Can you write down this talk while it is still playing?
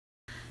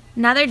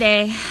Another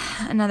day,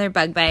 another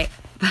bug bite,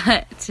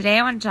 but today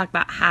I want to talk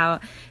about how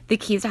the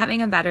keys to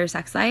having a better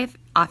sex life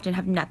often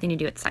have nothing to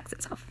do with sex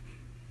itself.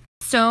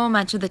 So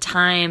much of the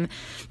time,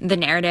 the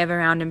narrative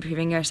around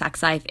improving your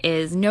sex life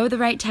is know the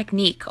right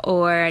technique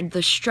or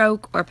the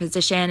stroke or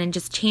position and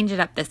just change it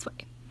up this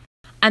way.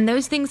 And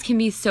those things can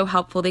be so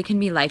helpful. They can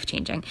be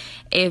life-changing.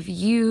 If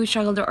you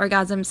struggle to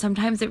orgasm,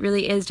 sometimes it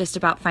really is just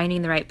about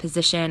finding the right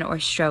position or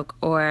stroke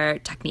or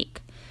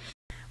technique.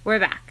 We're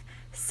back.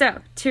 So,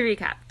 to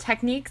recap,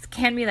 techniques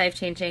can be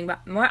life-changing,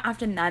 but more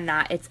often than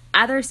not, it's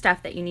other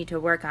stuff that you need to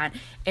work on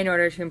in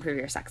order to improve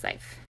your sex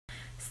life.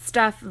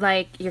 Stuff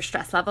like your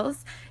stress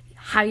levels,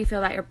 how you feel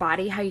about your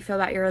body, how you feel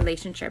about your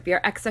relationship,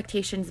 your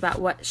expectations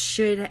about what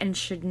should and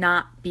should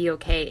not be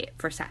okay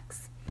for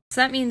sex.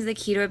 So that means the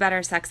key to a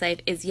better sex life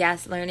is,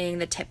 yes, learning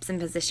the tips and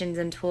positions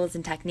and tools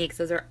and techniques.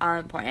 Those are all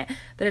important,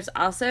 but it's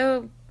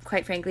also,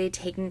 quite frankly,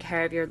 taking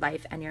care of your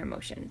life and your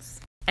emotions.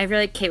 If you're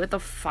like, Kate, what the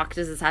fuck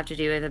does this have to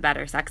do with a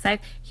better sex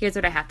life? Here's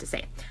what I have to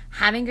say.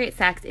 Having great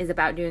sex is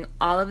about doing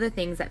all of the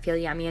things that feel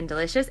yummy and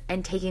delicious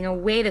and taking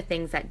away the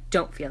things that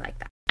don't feel like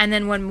that. And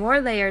then one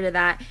more layer to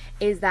that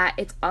is that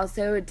it's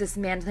also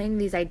dismantling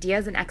these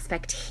ideas and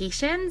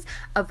expectations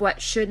of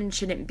what should and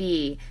shouldn't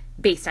be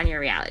based on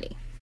your reality.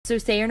 So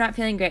say you're not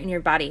feeling great in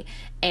your body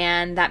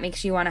and that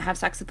makes you want to have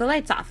sex with the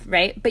lights off,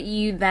 right? But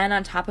you then,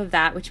 on top of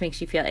that, which makes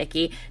you feel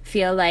icky,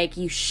 feel like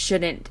you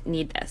shouldn't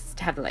need this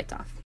to have the lights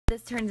off.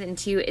 This turns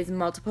into is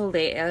multiple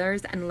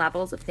layers and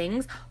levels of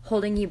things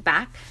holding you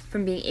back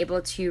from being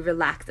able to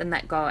relax and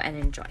let go and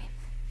enjoy.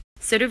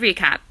 So to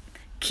recap,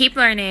 keep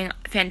learning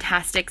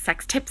fantastic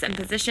sex tips and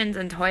positions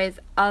and toys.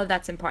 All of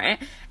that's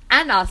important.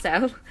 And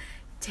also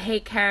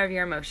take care of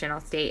your emotional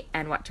state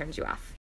and what turns you off.